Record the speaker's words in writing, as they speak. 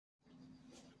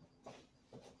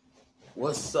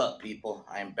What's up, people?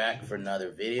 I'm back for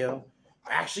another video.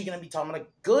 I'm actually going to be talking about a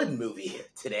good movie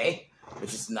today,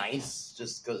 which is nice,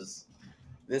 just because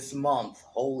this month,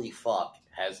 holy fuck,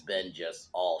 has been just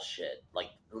all shit. Like,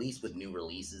 at least with new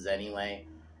releases anyway.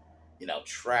 You know,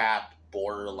 Trapped,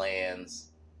 Borderlands,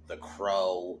 The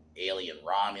Crow, Alien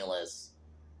Romulus.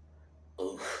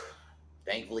 Oof.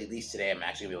 Thankfully, at least today, I'm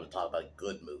actually going to be able to talk about a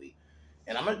good movie.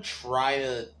 And I'm going to try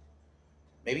to,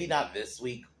 maybe not this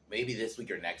week, maybe this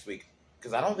week or next week,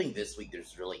 because I don't think this week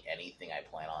there's really anything I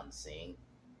plan on seeing.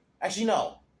 Actually,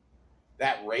 no.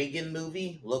 That Reagan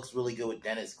movie looks really good with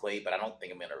Dennis Quaid, but I don't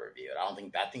think I'm going to review it. I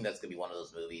think that's going to be one of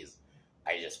those movies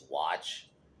I just watch.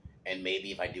 And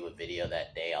maybe if I do a video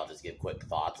that day, I'll just give quick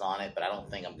thoughts on it. But I don't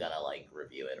think I'm going to, like,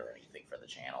 review it or anything for the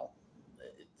channel.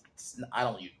 I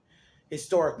don't use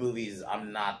historic movies.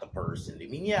 I'm not the person. I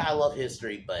mean, yeah, I love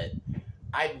history, but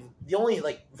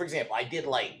for example, I did,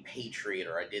 like, Patriot,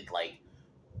 or I did, like,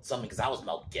 something, because I was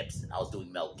Mel Gibson. I was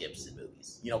doing Mel Gibson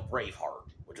movies. You know, Braveheart,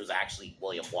 which was actually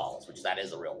William Wallace, which that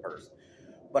is a real person.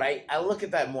 But I look at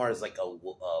that more as like a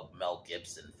Mel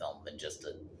Gibson film than just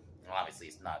a... Obviously,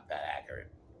 it's not that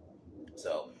accurate.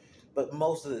 So, but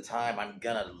most of the time, I'm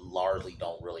gonna largely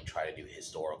don't really try to do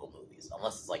historical movies,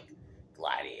 unless it's like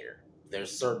Gladiator.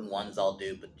 There's certain ones I'll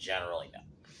do, but generally no.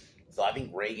 So I think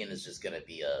Reagan is just gonna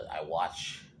be I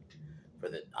watch,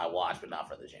 but not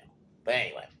for the channel. But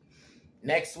anyway.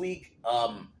 Next week,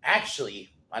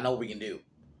 actually, I know what we can do.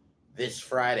 This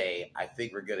Friday, I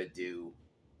think we're going to do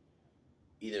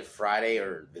either Friday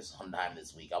or sometime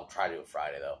this week. I'll try to do it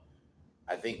Friday, though.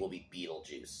 I think we'll be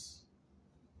Beetlejuice.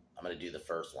 I'm going to do the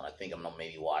first one. I think I'm going to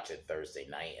maybe watch it Thursday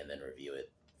night and then review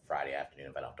it Friday afternoon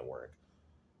if I don't have to work.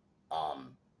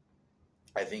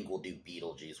 I think we'll do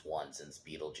Beetlejuice 1 since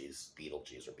Beetlejuice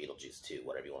or Beetlejuice 2,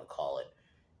 whatever you want to call it,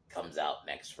 comes out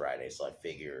next Friday. So I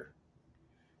figure...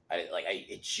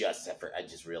 I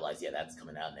just realized, yeah, that's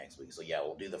coming out next week. So yeah,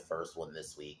 we'll do the first one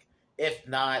this week. If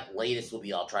not, latest will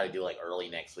be, I'll try to do like early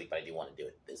next week, but I do want to do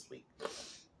it this week.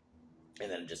 And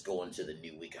then just go into the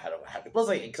new week. Plus,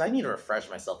 because I need to refresh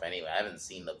myself anyway. I haven't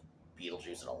seen the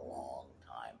Beetlejuice in a long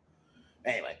time.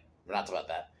 Anyway, we're not talking about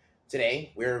that.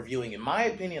 Today, we're reviewing, in my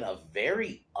opinion, a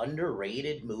very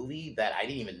underrated movie that I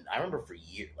remember for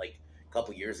years, like a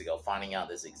couple years ago, finding out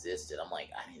this existed. I'm like,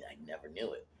 I never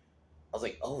knew it. I was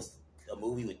like, oh, it's a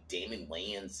movie with Damon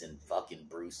Wayans and fucking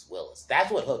Bruce Willis. That's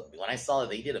what hooked me. When I saw that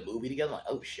they did a movie together, I'm like,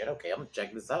 oh shit, okay, I'm gonna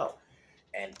check this out.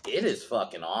 And it is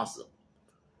fucking awesome.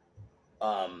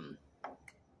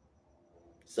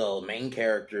 So the main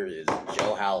character is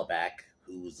Joe Halleback,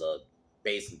 who's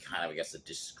basically kind of, I guess, a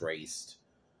disgraced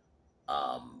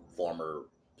former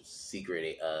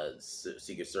Secret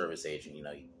Service agent. You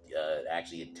know, he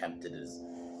actually attempted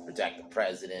to protect the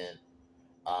president.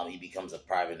 He becomes a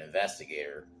private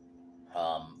investigator,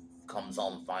 comes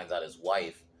home, finds out his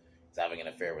wife is having an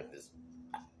affair with this.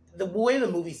 The way the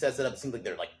movie sets it up, it seems like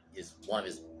they're like one of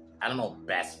his, I don't know,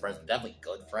 best friends, but definitely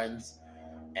good friends,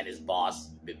 and his boss,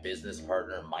 business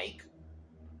partner, Mike.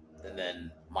 And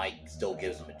then Mike still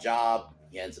gives him a job.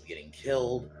 He ends up getting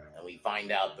killed, and we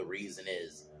find out the reason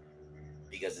is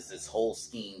because it's this whole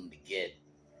scheme to get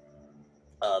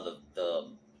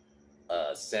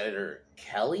Senator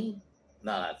Kelly.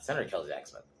 No, not Senator Kelly's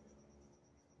X-Men.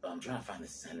 I'm trying to find the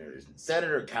senators.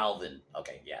 Senator Calvin.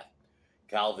 Okay, yeah,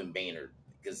 Calvin Boehner,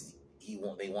 because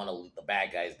the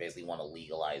bad guys basically want to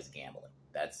legalize gambling.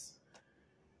 That's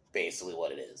basically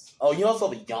what it is. Oh, you also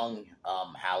have a young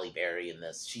Halle Berry in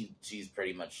this. She's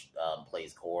pretty much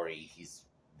plays Corey. He's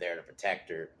there to protect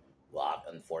her. Well,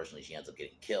 unfortunately, she ends up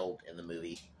getting killed in the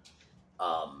movie.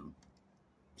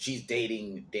 She's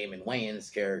dating Damon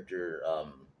Wayans' character.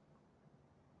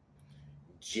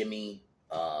 Jimmy,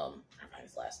 I don't find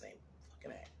his last name.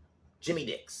 Fucking A. Jimmy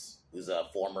Dix, who's a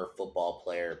former football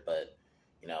player, but,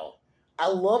 you know, I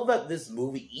love that this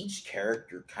movie, each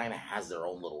character kind of has their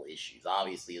own little issues.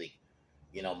 Obviously, like,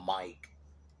 you know, Mike,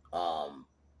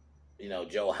 you know,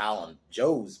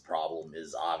 Joe's problem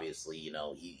is obviously, you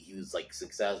know, he was, like,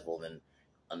 successful, then,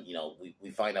 you know,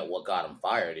 we find out what got him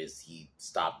fired is he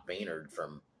stopped Maynard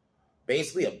from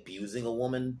basically abusing a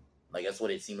woman. Like, that's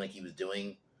what it seemed like he was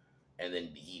doing. And then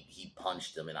he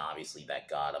punched him, and obviously that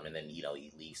got him. And then, you know,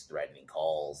 he leaves threatening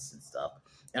calls and stuff.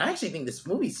 And I actually think this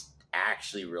movie's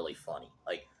actually really funny.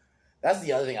 Like, that's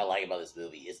the other thing I like about this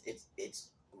movie is it's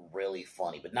really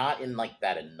funny, but not in like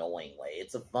that annoying way.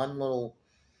 It's a fun little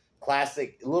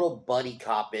classic, little buddy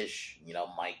cop-ish. You know,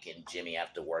 Mike and Jimmy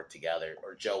have to work together,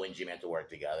 or Joe and Jimmy have to work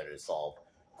together to solve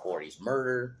Corey's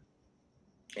murder,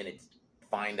 and it's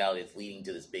leading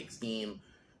to this big scheme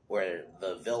where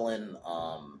the villain.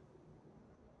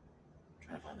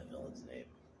 Trying to find the villain's name.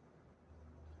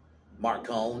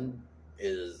 Marcone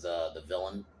is the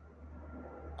villain.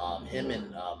 Him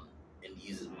and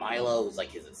uses Milo is like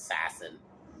his assassin.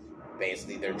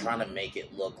 Basically, they're trying to make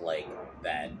it look like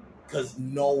that because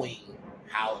knowing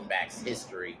Hallenbach's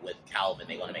history with Calvin,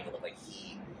 they want to make it look like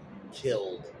he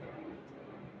killed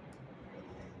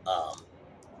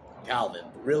Calvin.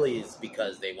 Really, is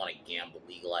because they want to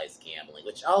legalize gambling.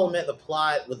 Which I'll admit, the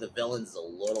plot with the villains is a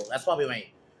little. That's probably my.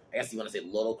 I guess you want to say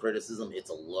little criticism. It's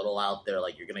a little out there.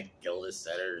 Like, you're gonna kill this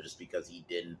senator just because he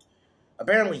didn't.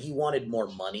 Apparently, he wanted more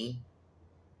money,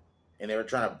 and they were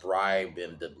trying to bribe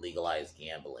him to legalize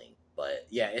gambling. But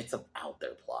yeah, it's an out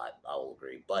there plot. I will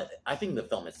agree. But I think the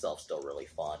film itself is still really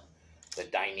fun. The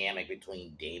dynamic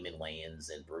between Damon Wayans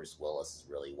and Bruce Willis is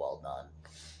really well done.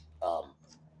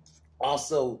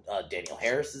 Also, Danielle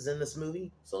Harris is in this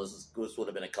movie. So this would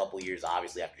have been a couple years,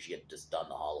 obviously, after she had just done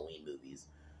the Halloween movies.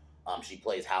 She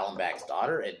plays Hallenbach's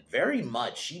daughter, and very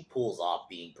much she pulls off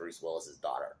being Bruce Willis's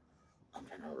daughter. I'm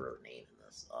trying to remember her name in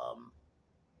this.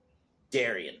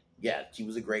 Darian. Yeah, she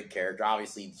was a great character.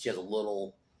 Obviously, she has a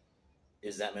little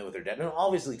resentment with her dad. No,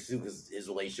 obviously, too, because his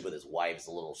relationship with his wife is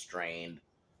a little strained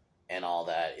and all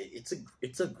that.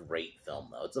 It's a great film,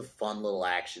 though. It's a fun little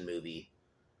action movie.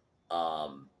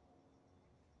 And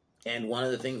one of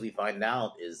the things we find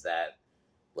out is that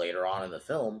later on in the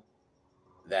film,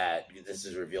 that this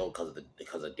is revealed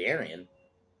because of Darian,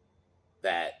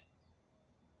 that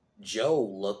Joe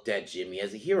looked at Jimmy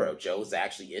as a hero. Joe's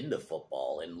actually into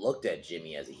football and looked at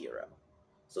Jimmy as a hero.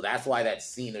 So that's why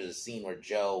there's a scene where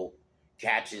Joe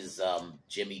catches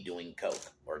Jimmy doing coke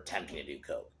or attempting to do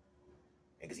coke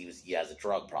because he has a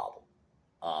drug problem.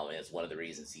 And it's one of the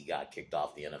reasons he got kicked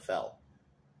off the NFL.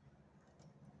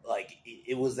 Like,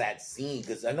 it was that scene,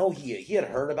 because I know he had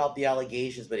heard about the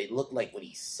allegations, but it looked like when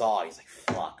he saw it, he's like,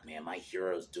 fuck, man, my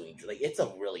hero's doing... Like, it's a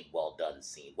really well-done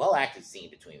scene, well-acted scene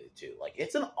between the two. Like,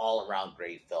 it's an all-around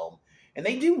great film, and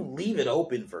they do leave it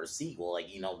open for a sequel, like,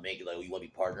 make it like, we want to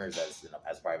be partners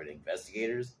as private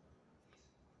investigators.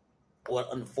 Well,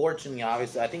 unfortunately,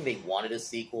 obviously, I think they wanted a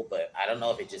sequel, but I don't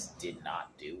know if it just did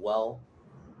not do well.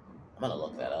 I'm going to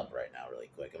look that up right now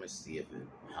really quick. I'm going to see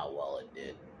how well it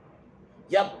did.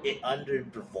 Yep, it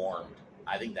underperformed.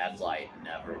 I think that's why it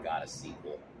never got a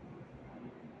sequel.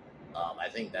 I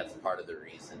think that's part of the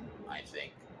reason,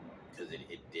 because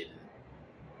it didn't.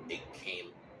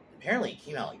 Apparently it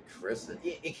came out like Christmas.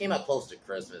 It came out close to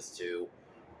Christmas, too.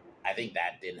 I think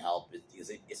that didn't help, because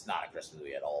it's not a Christmas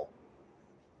movie at all.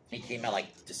 It came out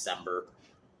like December.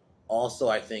 Also,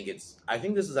 I think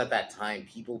this is at that time,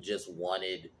 people just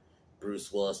wanted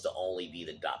Bruce Willis to only be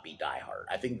Die Hard.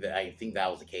 I think that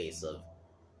was a case of,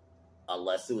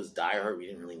 unless it was Die Hard, we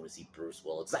didn't really want to see Bruce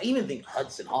Willis. I even think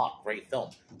Hudson Hawk, great film,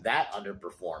 that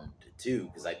underperformed too,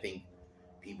 because I think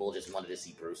people just wanted to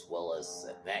see Bruce Willis.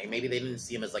 Maybe they didn't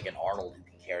see him as like an Arnold who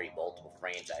can carry multiple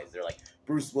franchises. They're like,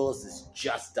 Bruce Willis is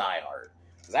just Die Hard.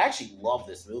 Because I actually love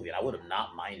this movie, and I would have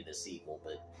not minded a sequel,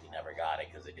 but we never got it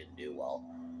because it didn't do well.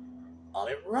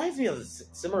 It reminds me of a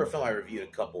similar film I reviewed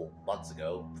a couple months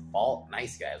ago,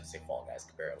 Nice Guys. I say Fall Guys,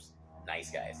 Cabarros.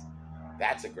 Nice Guys.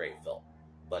 That's a great film.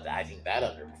 But I think that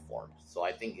underperformed. So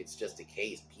I think it's just a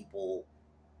case people...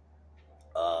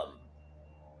 I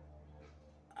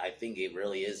think it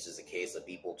really is just a case of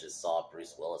people just saw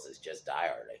Bruce Willis as just Die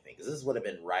Hard, I think. Because this would have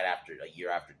been a year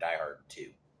after Die Hard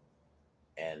 2.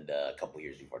 And a couple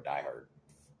years before Die Hard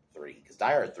 3. Because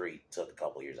Die Hard 3 took a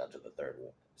couple years after the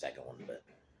second one. But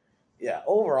yeah,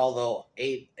 overall though,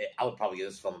 I would probably give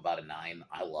this film about a 9.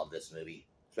 I love this movie.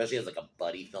 Especially as like a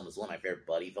buddy film. It's one of my favorite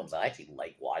buddy films. I actually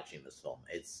like watching this film.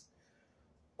 It's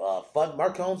fun.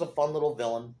 Marcone's a fun little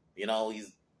villain.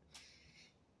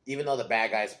 Even though the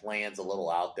bad guy's plan's a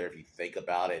little out there if you think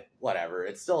about it, whatever.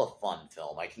 It's still a fun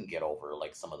film. I can get over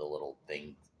like some of the little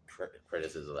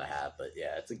criticisms I have. But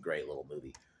yeah, it's a great little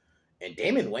movie. And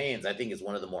Damon Wayans, I think, is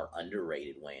one of the more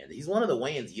underrated Wayans. He's one of the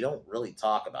Wayans you don't really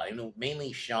talk about.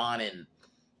 Mainly Sean and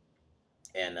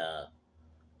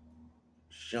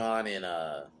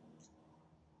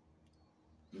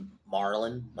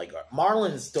Marlon. Like,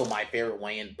 Marlon's still my favorite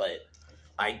Wayans, but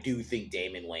I do think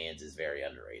Damon Wayans is very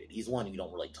underrated. He's one you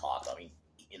don't really talk about. I mean,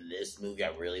 in this movie, I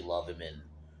really love him in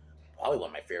probably one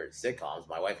of my favorite sitcoms,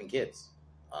 My Wife and Kids.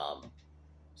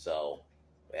 So,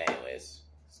 anyways,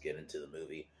 let's get into the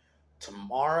movie.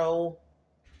 Tomorrow,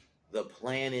 the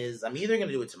plan is, I'm either going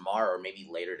to do it tomorrow or maybe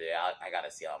later today. I got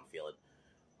to see how I'm feeling.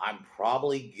 I'm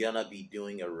probably going to be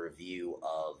doing a review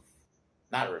of,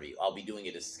 not a review, I'll be doing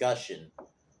a discussion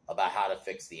about how to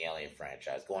fix the Alien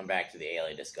franchise. Going back to the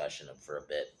Alien discussion for a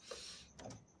bit.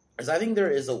 Because I think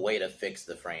there is a way to fix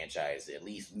the franchise, at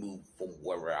least move from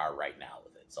where we are right now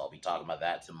with it. So I'll be talking about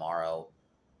that tomorrow.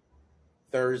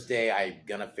 Thursday, I'm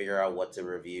gonna figure out what to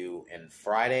review, and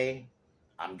Friday,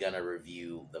 I'm gonna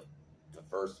review the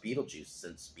first Beetlejuice,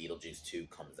 since Beetlejuice 2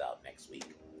 comes out next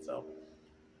week. So,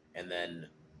 and then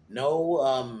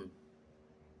no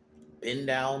Pin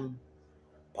Down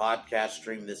podcast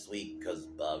stream this week because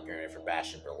getting ready for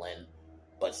Bash in Berlin,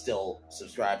 but still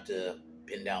subscribe to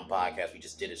Pin Down Podcast. We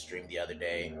just did a stream the other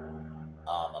day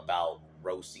about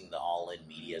roasting the All In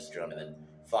Media stream, and then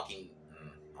fucking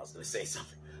I was gonna say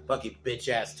something. Fucking bitch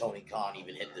ass Tony Khan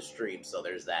even hit the stream, so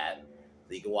there's that.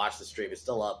 So you can watch the stream. It's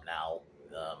still up now.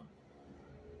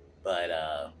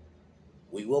 But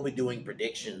we will be doing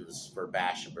predictions for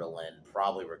Bash in Berlin.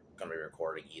 Probably we're going to be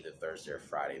recording either Thursday or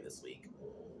Friday this week.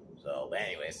 So, but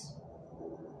anyways,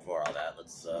 before all that,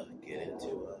 let's get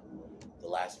into the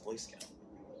last Boy Scout.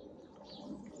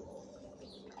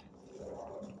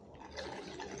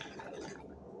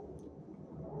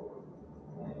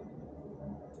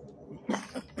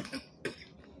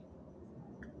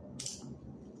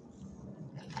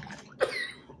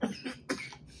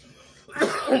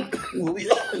 Movie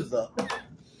is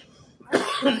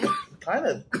kind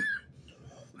of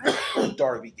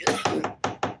dark.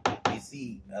 You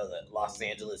see Los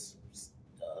Angeles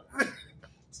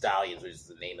Stallions, which is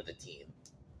the name of the team.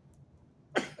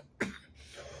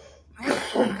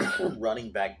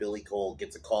 Running back Billy Cole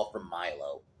gets a call from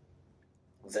Milo.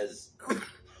 It says,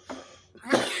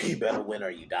 "You better win or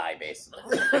you die,"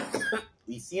 basically.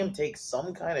 We see him take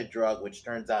some kind of drug, which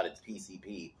turns out it's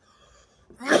PCP.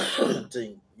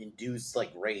 To induce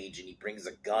like rage, and he brings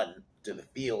a gun to the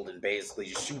field and basically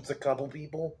just shoots a couple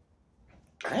people.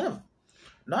 Kind of,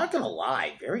 not gonna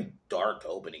lie, very dark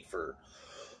opening for.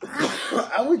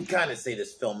 I would kind of say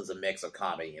this film is a mix of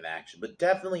comedy and action, but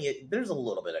definitely there's a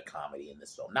little bit of comedy in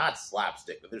this film. Not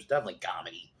slapstick, but there's definitely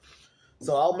comedy.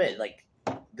 So I'll admit, like,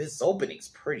 this opening's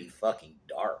pretty fucking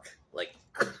dark. Like,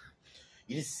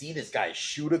 you just see this guy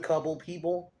shoot a couple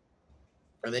people,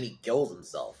 and then he kills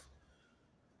himself.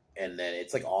 And then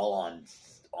it's like all on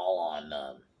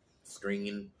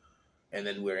screen. And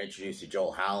then we're introduced to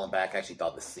Joel Hallenbeck. I actually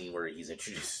thought the scene where he's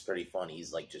introduced is pretty funny.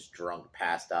 He's like just drunk,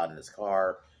 passed out in his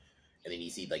car. And then you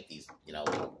see like these,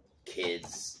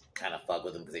 kids kind of fuck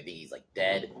with him because they think he's like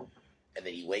dead. And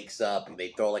then he wakes up and they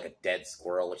throw like a dead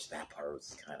squirrel, which that part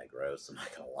was kind of gross. I'm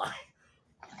not gonna lie.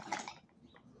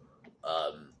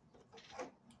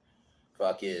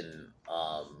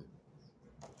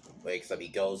 Wakes up, he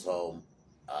goes home.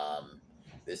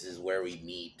 This is where we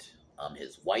meet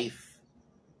his wife,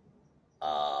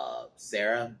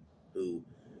 Sarah, who,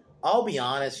 I'll be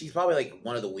honest, she's probably like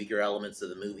one of the weaker elements of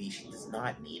the movie. She does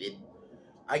not need it.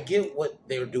 I get what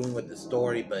they were doing with the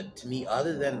story, but to me,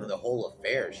 other than the whole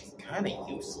affair, she's kind of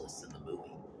useless in the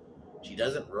movie. She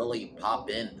doesn't really pop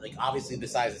in. Like, obviously,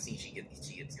 besides the scene she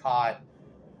gets caught,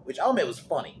 which I'll admit was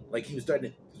funny. Like, he was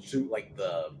starting to shoot like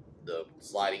the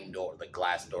sliding door, the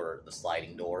glass door, the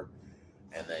sliding door.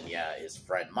 And then, yeah, his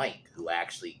friend Mike, who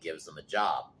actually gives him a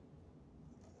job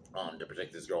to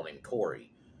protect this girl named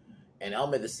Corey. And I'll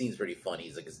admit the scene's pretty funny.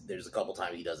 He's like, there's a couple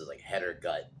times he does his like head or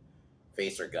gut,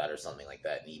 face or gut or something like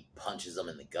that. And he punches him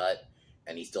in the gut,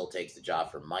 and he still takes the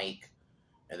job for Mike.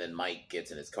 And then Mike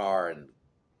gets in his car and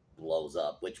blows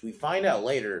up, which we find out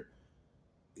later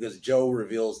because Joe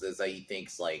reveals this, that he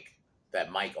thinks like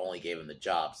that Mike only gave him the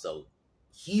job. So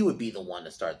he would be the one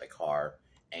to start the car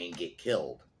and get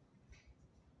killed.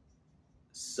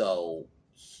 So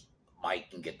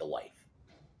Mike can get the wife.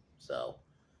 So,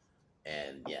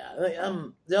 and yeah,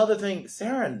 the other thing,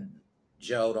 Sarah and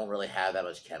Joe don't really have that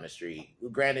much chemistry.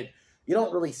 Granted, you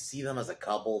don't really see them as a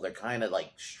couple. They're kind of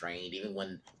like strained,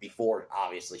 even before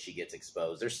obviously she gets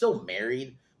exposed. They're still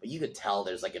married, but you could tell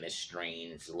there's like an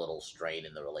estranged little strain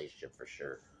in the relationship for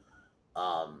sure.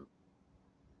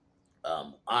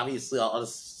 Obviously, I'll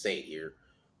just say it here.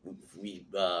 We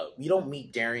don't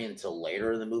meet Darian until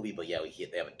later in the movie, but yeah,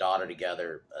 they have a daughter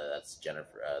together. That's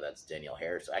Jennifer. That's Danielle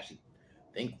Harris. So I actually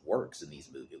think works in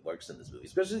this movie,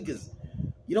 especially because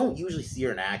you don't usually see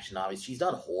her in action. Obviously, she's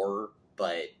done horror,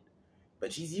 but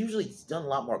she's usually done a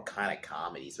lot more kind of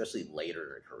comedy, especially later in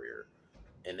her career.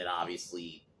 And then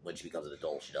obviously when she becomes an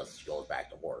adult, she goes back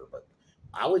to horror. But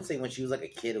I would say when she was like a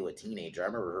kid or a teenager, I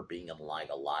remember her being in like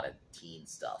a lot of teen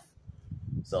stuff.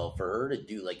 So for her to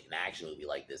do like an action movie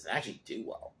like this and actually do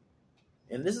well,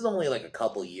 and this is only like a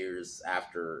couple years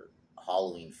after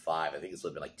Halloween 5. I think this would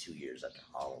have been like 2 years after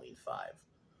Halloween 5.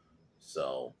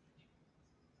 So,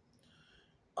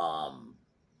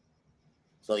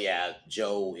 so yeah,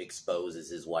 Joe exposes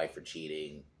his wife for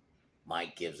cheating.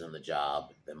 Mike gives him the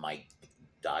job. Then Mike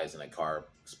dies in a car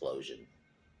explosion.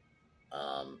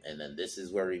 And then this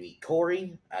is where we meet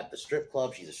Corey at the strip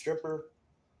club. She's a stripper.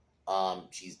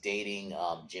 She's dating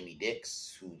Jimmy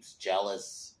Dix, who's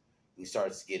jealous, who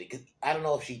starts getting. Cause I don't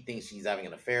know if she thinks she's having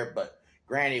an affair, but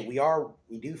granted,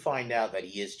 we do find out that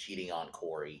he is cheating on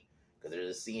Corey, because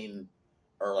there's a scene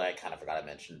earlier I kind of forgot to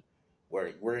mention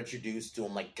where we're introduced to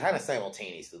him like kind of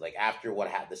simultaneously, like after what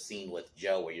had the scene with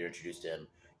Joe where you're introduced to him.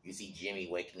 You see Jimmy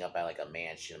waking up at like a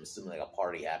mansion. I'm assuming like a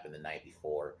party happened the night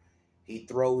before. He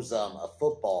throws a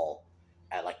football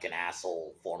at like an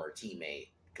asshole former teammate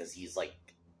because he's like,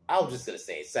 I was just gonna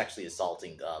say sexually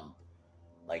assaulting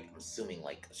like I'm assuming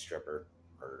like a stripper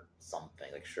or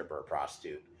something, like stripper or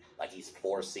prostitute. Like he's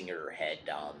forcing her head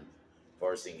down,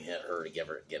 forcing her to give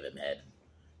him head,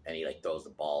 and he like throws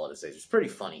the ball at his face. It's a pretty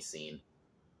funny scene.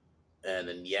 And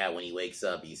then yeah, when he wakes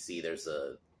up, you see there's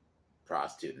a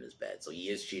prostitute in his bed. So he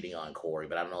is cheating on Corey,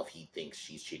 but I don't know if he thinks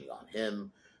she's cheating on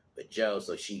him. But Joe,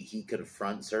 so he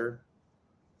confronts her,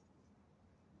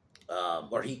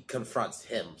 or he confronts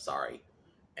him. Sorry,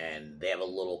 and they have a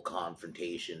little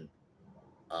confrontation.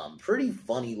 Pretty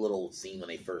funny little scene when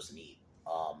they first meet.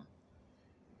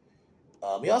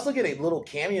 We also get a little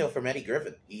cameo from Eddie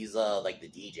Griffin. He's like the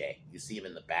DJ. You see him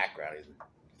in the background.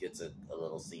 He gets a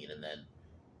little scene, and then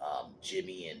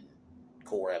Jimmy and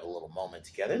Corey have a little moment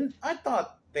together. And I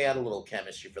thought they had a little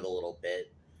chemistry for the little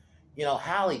bit. You know,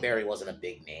 Halle Berry wasn't a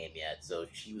big name yet, so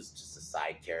she was just a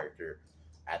side character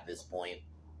at this point.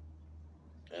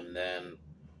 And then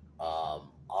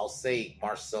I'll say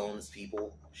Marsone's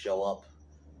people show up.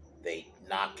 They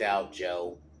knock out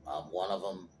Joe. One of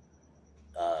them,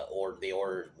 or they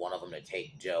order one of them to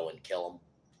take Joe and kill him,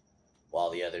 while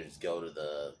the others go to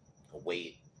the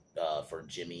wait for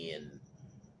Jimmy and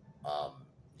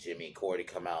Corey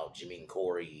to come out. Jimmy and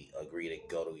Corey agree to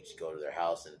go to their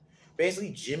house, and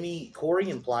basically Corey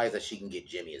implies that she can get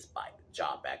Jimmy his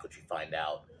job back, which we find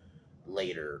out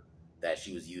later that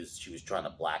she was trying to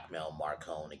blackmail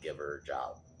Marcone to give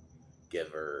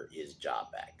her his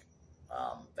job back.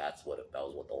 That was what the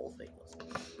whole thing was.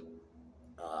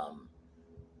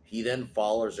 He then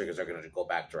follows her because they're going to go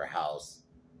back to her house.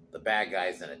 The bad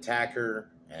guys then attack her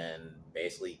and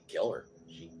basically kill her.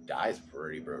 She dies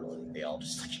pretty brutally. They all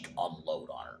just like unload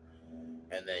on her.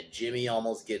 And then Jimmy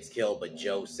almost gets killed, but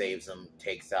Joe saves him,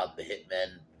 takes out the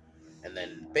hitmen. And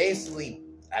then basically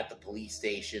at the police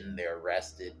station, they're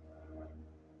arrested.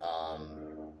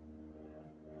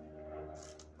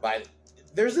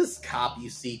 There's this cop you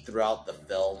see throughout the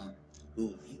film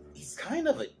who he's kind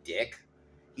of a dick.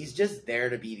 He's just there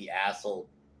to be the asshole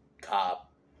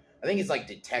cop. I think it's like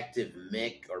Detective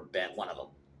Mick or Ben, one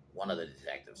of the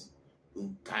detectives,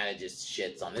 who kind of just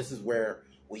shits on. This is where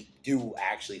we do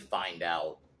actually find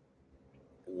out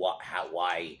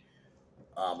why.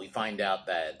 We find out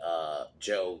that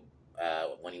Joe,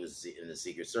 when he was in the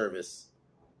Secret Service,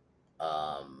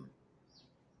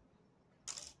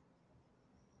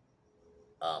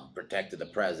 protected the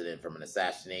president from an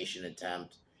assassination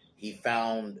attempt. He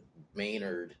found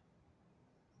Maynard.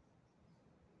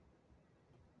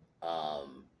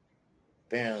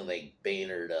 Apparently, like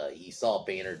Baynard, he saw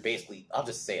Baynard basically, I'll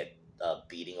just say it,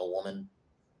 beating a woman.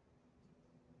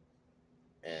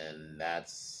 And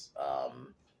that's,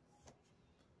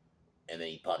 and then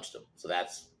he punched him. So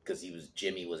that's because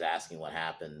Jimmy was asking what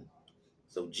happened.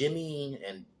 So Jimmy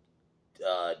and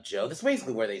Joe, this is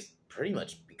basically where they pretty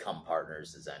much become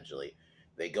partners, essentially.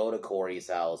 They go to Corey's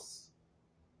house.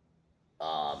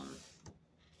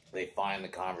 They find the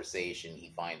conversation. He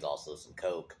finds also some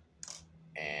coke.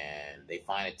 And they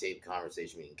find a tape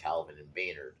conversation between Calvin and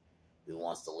Baynard, who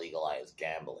wants to legalize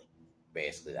gambling.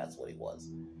 Basically, that's what he was.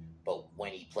 But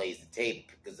when he plays the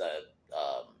tape, because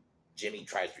Jimmy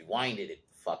tries to rewind it, it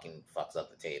fucking fucks up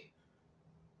the tape.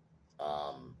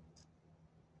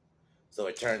 So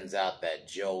it turns out that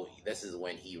Joe, this is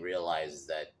when he realizes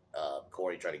that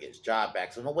Corey tried to get his job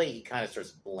back. So in a way, he kind of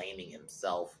starts blaming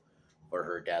himself for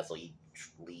her death, so he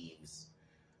leaves.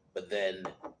 But then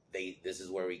this is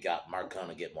where we got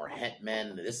Marcone get more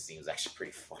hitmen. This seems actually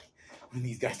pretty funny when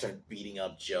these guys start beating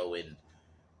up Joe and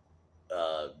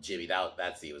Jimmy.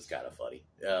 That scene was kind of funny.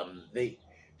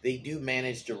 They do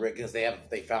manage to because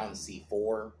they found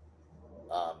C4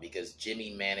 because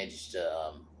Jimmy managed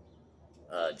to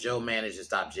Joe managed to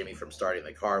stop Jimmy from starting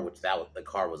the car, the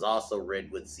car was also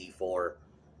rigged with C4.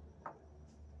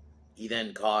 He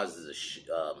then causes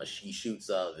he shoots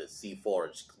the C4,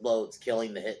 it explodes,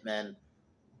 killing the hitmen.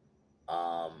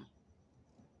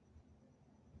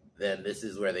 Then this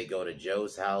is where they go to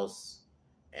Joe's house,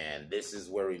 and this is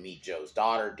where we meet Joe's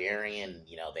daughter, Darian.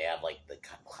 You know, they have like the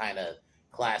kind of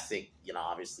classic, you know,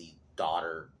 obviously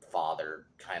daughter, father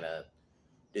kind of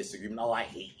disagreement. Oh, I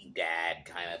hate you, dad,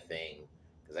 kind of thing.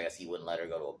 Because I guess he wouldn't let her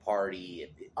go to a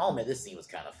party. Oh man, this scene was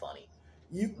kind of funny.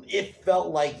 it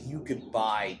felt like you could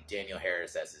buy Danielle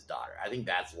Harris as his daughter. I think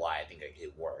that's why I think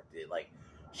it worked. It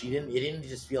didn't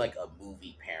just feel like a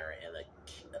movie parent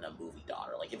and a movie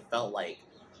daughter. Like it felt like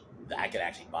I could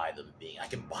actually I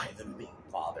could buy them being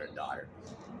father and daughter.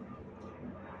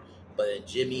 But then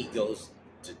Jimmy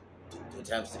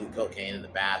attempts to do cocaine in the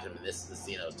bathroom, and this is the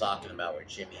scene I was talking about where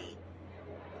Jimmy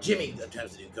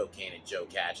attempts to do cocaine and Joe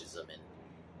catches him, and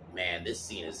man, this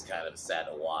scene is kind of sad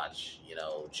to watch.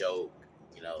 Joe,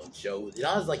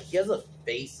 it's like he has a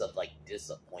face of like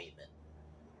disappointment.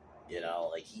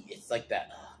 It's like that.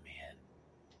 Oh man,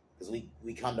 because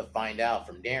we come to find out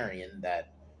from Darian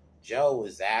that Joe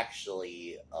is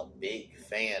actually a big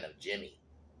fan of Jimmy.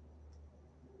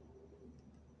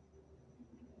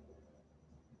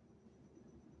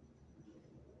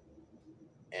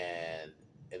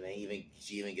 And then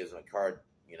she even gives him a card,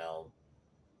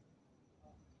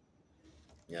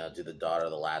 to the daughter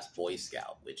of the last Boy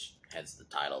Scout, which hence the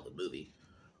title of the movie.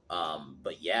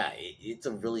 But yeah, it's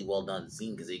a really well done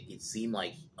scene because it seemed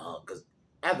like because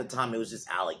at the time it was just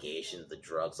allegations of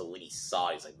drugs. So when he saw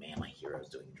it, he's like, man, my hero's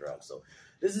doing drugs. So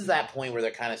this is that point where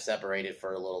they're kind of separated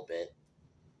for a little bit.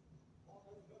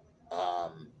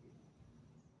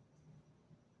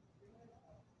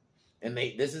 And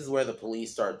this is where the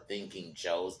police start thinking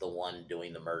Joe's the one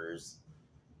doing the murders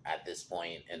at this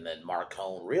point. And then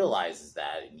Marcone realizes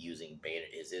that, and using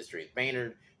his history with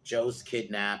Baynard, Joe's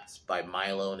kidnapped by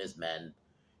Milo and his men.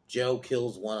 Joe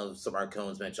kills one of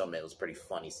Marcone's men. It was a pretty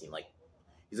funny scene. Like,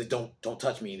 he's like, don't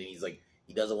touch me. And then he's like,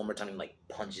 he does it one more time and like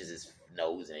punches his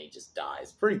nose and he just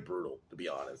dies. Pretty brutal, to be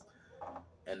honest.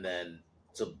 And then,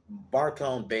 so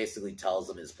Marcone basically tells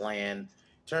him his plan.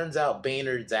 Turns out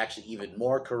Baynard's actually even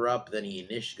more corrupt than he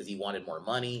initially, because he wanted more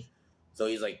money. So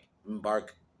he's like,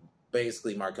 Marcone's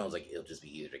like, it'll just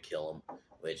be easier to kill him,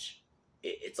 which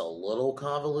it's a little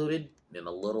convoluted and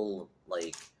a little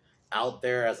like out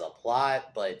there as a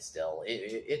plot, but still,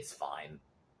 it's fine.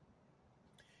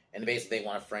 And basically, they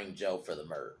want to frame Joe for the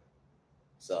murder.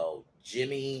 So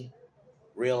Jimmy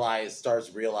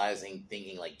starts realizing,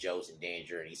 thinking like Joe's in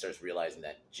danger, and he starts realizing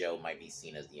that Joe might be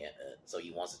seen as the so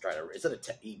he wants to try to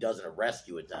he does a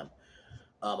rescue attempt.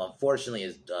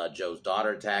 Unfortunately, Joe's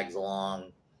daughter tags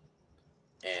along,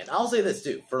 and I'll say this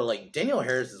too, for like Danielle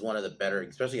Harris is one of the better,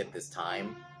 especially at this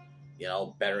time,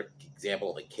 better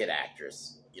example of a kid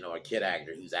actress, a kid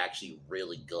actor who's actually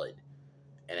really good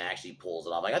and actually pulls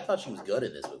it off. Like I thought she was good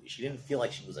in this movie. She didn't feel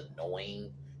like she was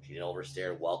annoying. She didn't overstay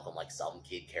welcome like some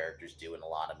kid characters do in a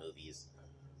lot of movies.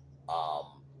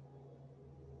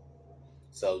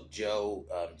 So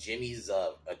Jimmy's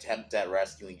attempt at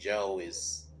rescuing Joe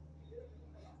is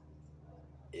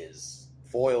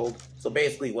foiled. So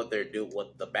basically, what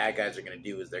the bad guys are going to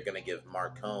do is they're going to give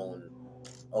Marcone.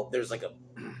 Oh, there's like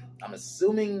I'm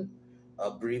assuming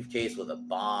a briefcase with a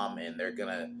bomb, and they're going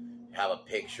to have a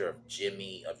picture of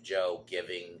Joe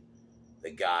giving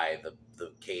the guy the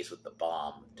case with the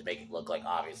bomb to make it look like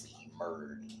obviously he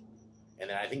murdered. And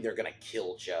then I think they're going to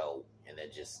kill Joe and then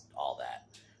just all that.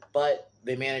 But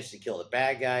they managed to kill the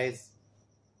bad guys.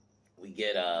 We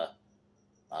get a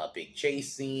big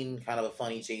chase scene, kind of a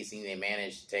funny chase scene. They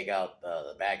managed to take out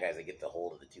the bad guys and get the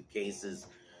hold of the two cases.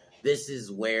 This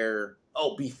is where,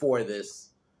 before this,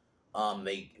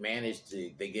 they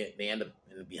end up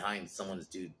behind someone's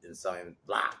dude inside,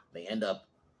 they end up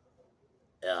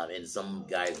in some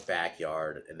guy's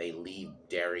backyard, and they leave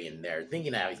Darian there,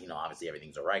 thinking that, obviously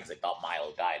everything's all right, because they thought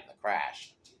Milo died in the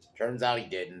crash. Turns out he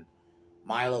didn't.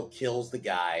 Milo kills the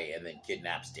guy and then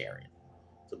kidnaps Darian.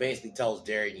 So basically tells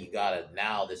Darian,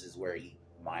 now this is where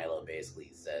Milo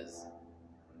basically says,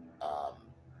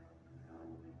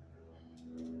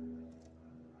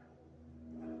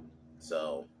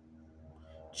 so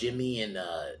Jimmy and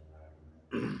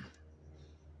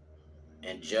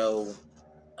Joe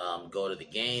go to the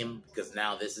game, because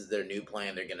now this is their new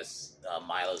plan. They're gonna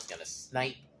Milo's gonna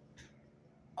snipe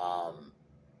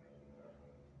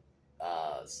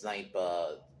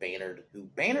Baynard.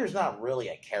 Baynard's not really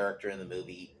a character in the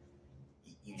movie.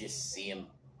 You just see him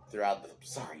throughout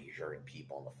sorry, you're hearing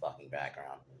people in the fucking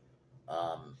background.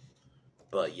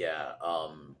 But yeah,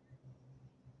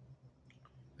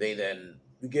 they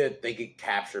get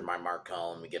captured by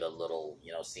Marcone. We get a little,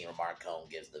 scene where Marcone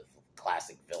gives the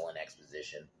classic villain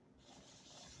exposition.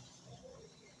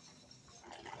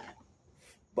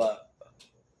 But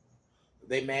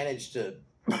they managed to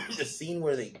the scene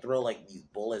where they throw like these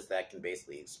bullets that can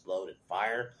basically explode and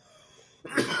fire.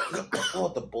 I don't know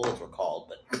what the bullets were called,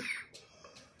 but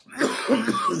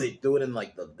they threw it in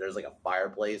like there's like a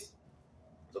fireplace,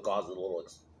 so it causes a little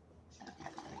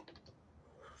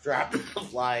trap to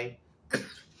fly.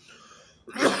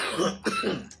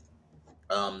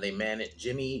 They manage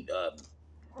Jimmy.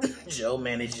 Joe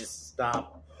manages to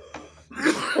stop.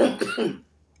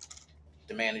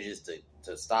 manages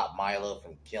to stop Milo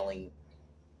from killing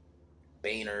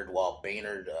Baynard. While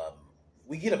Baynard,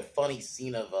 we get a funny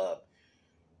scene of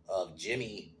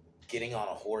Jimmy getting on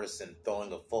a horse and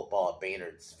throwing a football at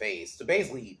Baynard's face. So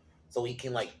basically, so he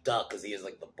can like duck because he has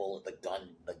like the bullet, the gun,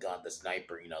 the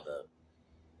sniper. You know, the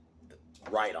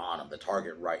right on him. The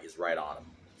target is right on him.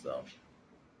 So,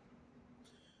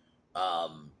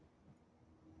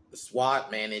 the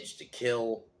SWAT managed to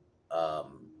kill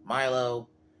Milo.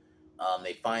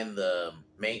 They find the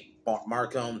mate.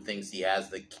 Marcom thinks he has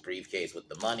the briefcase with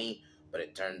the money, but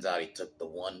it turns out he took the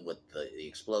one with the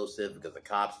explosive because the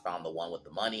cops found the one with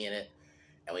the money in it.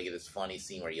 And we get this funny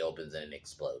scene where he opens it and it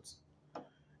explodes.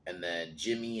 And then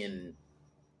Jimmy and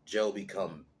Joe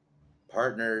become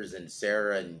partners, and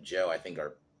Sarah and Joe, I think,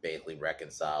 are basically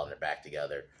reconciled and they're back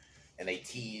together. And they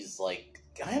tease, like,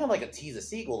 kind of like a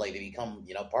sequel, like they become,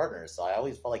 you know, partners. So I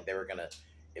always felt like they were going to,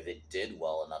 if it did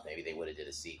well enough, maybe they would have did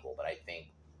a sequel. But I think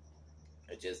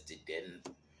it didn't.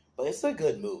 But it's a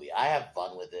good movie. I have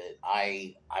fun with it.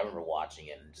 I remember watching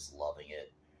it and just loving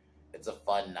it. It's a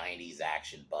fun 90s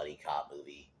action buddy cop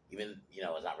movie. Even, you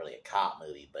know, it's not really a cop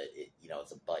movie, but it, you know,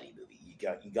 it's a buddy movie. You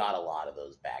got a lot of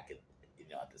those back in, you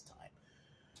know, at this time.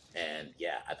 And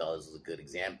yeah, I thought this was a good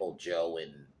example. Joe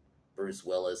and Bruce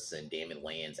Willis and Damon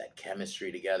Wayans had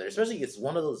chemistry together. Especially it's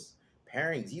one of those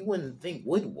pairings you wouldn't think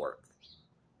would work,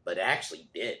 but it actually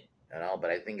did. You know, but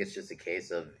I think it's just a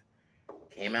case of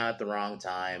came out at the wrong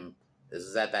time. This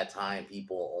is at that time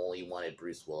people only wanted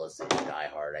Bruce Willis in Die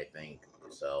Hard, I think.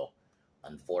 So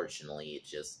unfortunately, it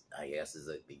just, I guess,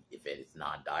 if it's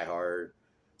not Die Hard.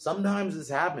 Sometimes this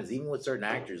happens, even with certain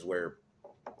actors, where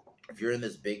if you're in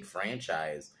this big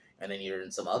franchise and then you're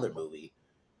in some other movie,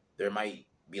 there might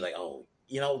be like, oh,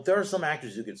 you know, there are some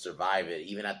actors who could survive it,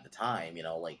 even at the time, you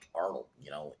know, like Arnold,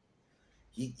 you know,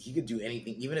 he could do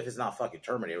anything, even if it's not fucking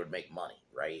Terminator, it would make money,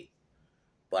 right?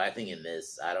 But I think in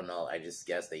this, I don't know, I just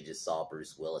guess they just saw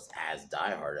Bruce Willis as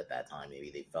Die Hard at that time.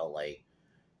 Maybe they felt like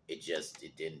it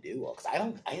didn't do well.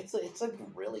 Because it's a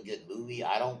really good movie.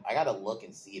 I gotta look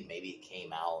and see if maybe it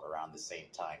came out around the same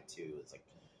time too. It's like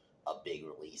a big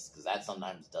release, because that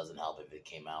sometimes doesn't help if it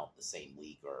came out the same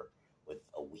week or with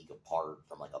a week apart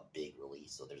from like a big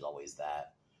release. So there's always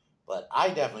that. But I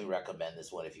definitely recommend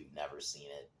this one if you've never seen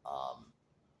it.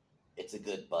 It's a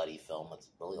good buddy film. That's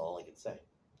really all I can say.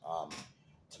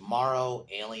 Tomorrow,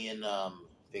 Alien,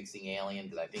 fixing Alien,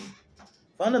 because I think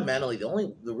fundamentally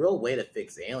the real way to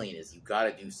fix Alien is you got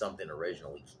to do something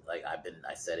original. Like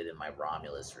I said it in my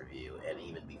Romulus review, and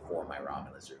even before my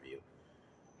Romulus review.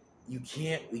 We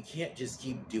can't just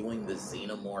keep doing the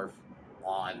xenomorph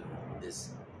on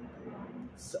this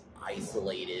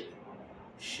isolated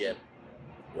ship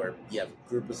where you have a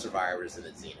group of survivors and the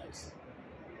Xenos.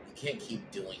 You can't keep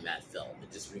doing that film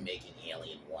and just remaking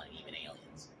Alien 1 and even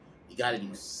Aliens. You got to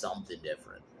do something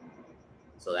different.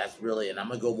 So that's really, and I'm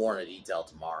going to go more into detail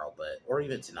tomorrow, or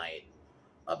even tonight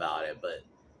about it, but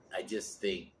I just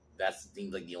think that's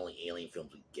things like the only Alien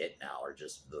films we get now are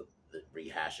just the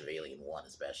rehash of Alien 1,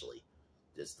 especially.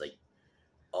 Just like,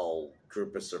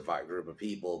 group of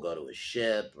people go to a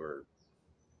ship or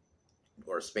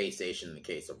a space station in the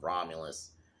case of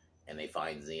Romulus, and they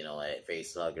find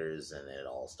facehuggers, and then it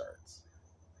all starts.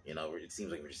 You know, it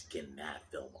seems like we're just getting that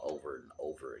film over and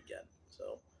over again.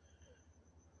 So,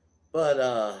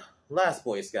 but Last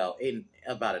Boy Scout,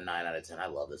 about a 9 out of 10. I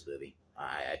love this movie.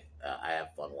 I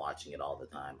have fun watching it all the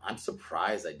time. I'm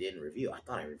surprised I didn't review. I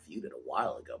thought I reviewed it a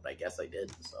while ago, but I guess I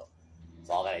didn't. So it's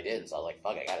all that I did. So I was like,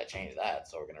 fuck, I gotta change that.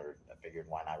 So I figured,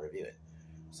 why not review it?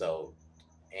 So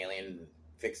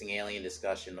fixing Alien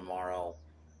discussion tomorrow.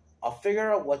 I'll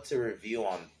figure out what to review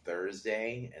on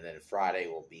Thursday, and then Friday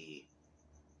will be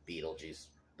Beetlejuice,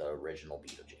 the original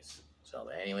Beetlejuice. So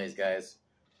anyways, guys,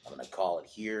 I'm gonna call it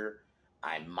here.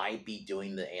 I might be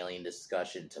doing the Alien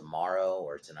discussion tomorrow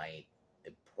or tonight.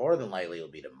 More than likely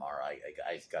it'll be tomorrow.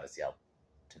 I just got to see how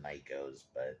tonight goes,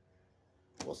 but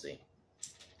we'll see.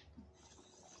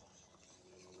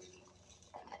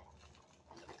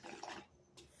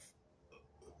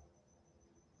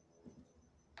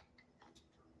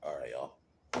 All right, y'all.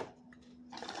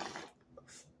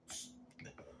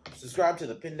 Subscribe to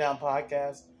the Pin Down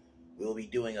Podcast. We'll be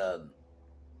doing a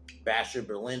Basher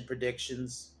Berlin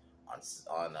predictions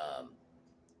on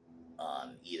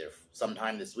either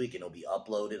sometime this week, and it'll be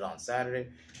uploaded on Saturday.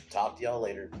 Talk to y'all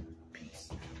later. Peace.